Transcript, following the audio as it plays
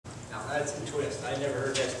that's the twist. I never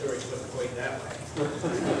heard that story put quite that way.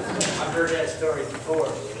 I've heard that story before,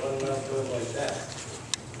 but it wasn't told like that.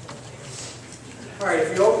 All right,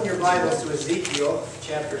 if you open your Bibles to Ezekiel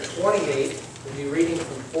chapter 28, we'll be reading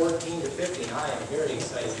from 14 to 15. I am very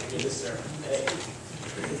excited to hear this sermon today.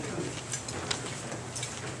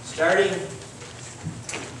 Starting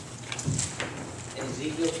in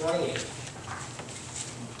Ezekiel 28,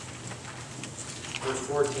 verse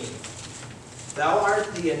 14. Thou art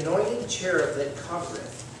the anointed cherub that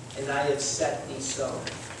covereth, and I have set thee so.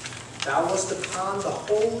 Thou wast upon the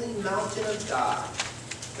holy mountain of God.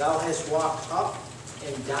 Thou hast walked up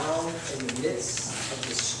and down in the midst of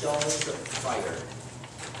the stones of fire.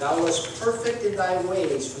 Thou wast perfect in thy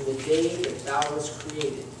ways from the day that thou wast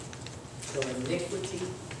created, till iniquity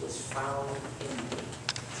was found in thee.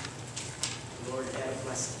 The Lord add a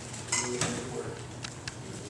blessing to you in the word.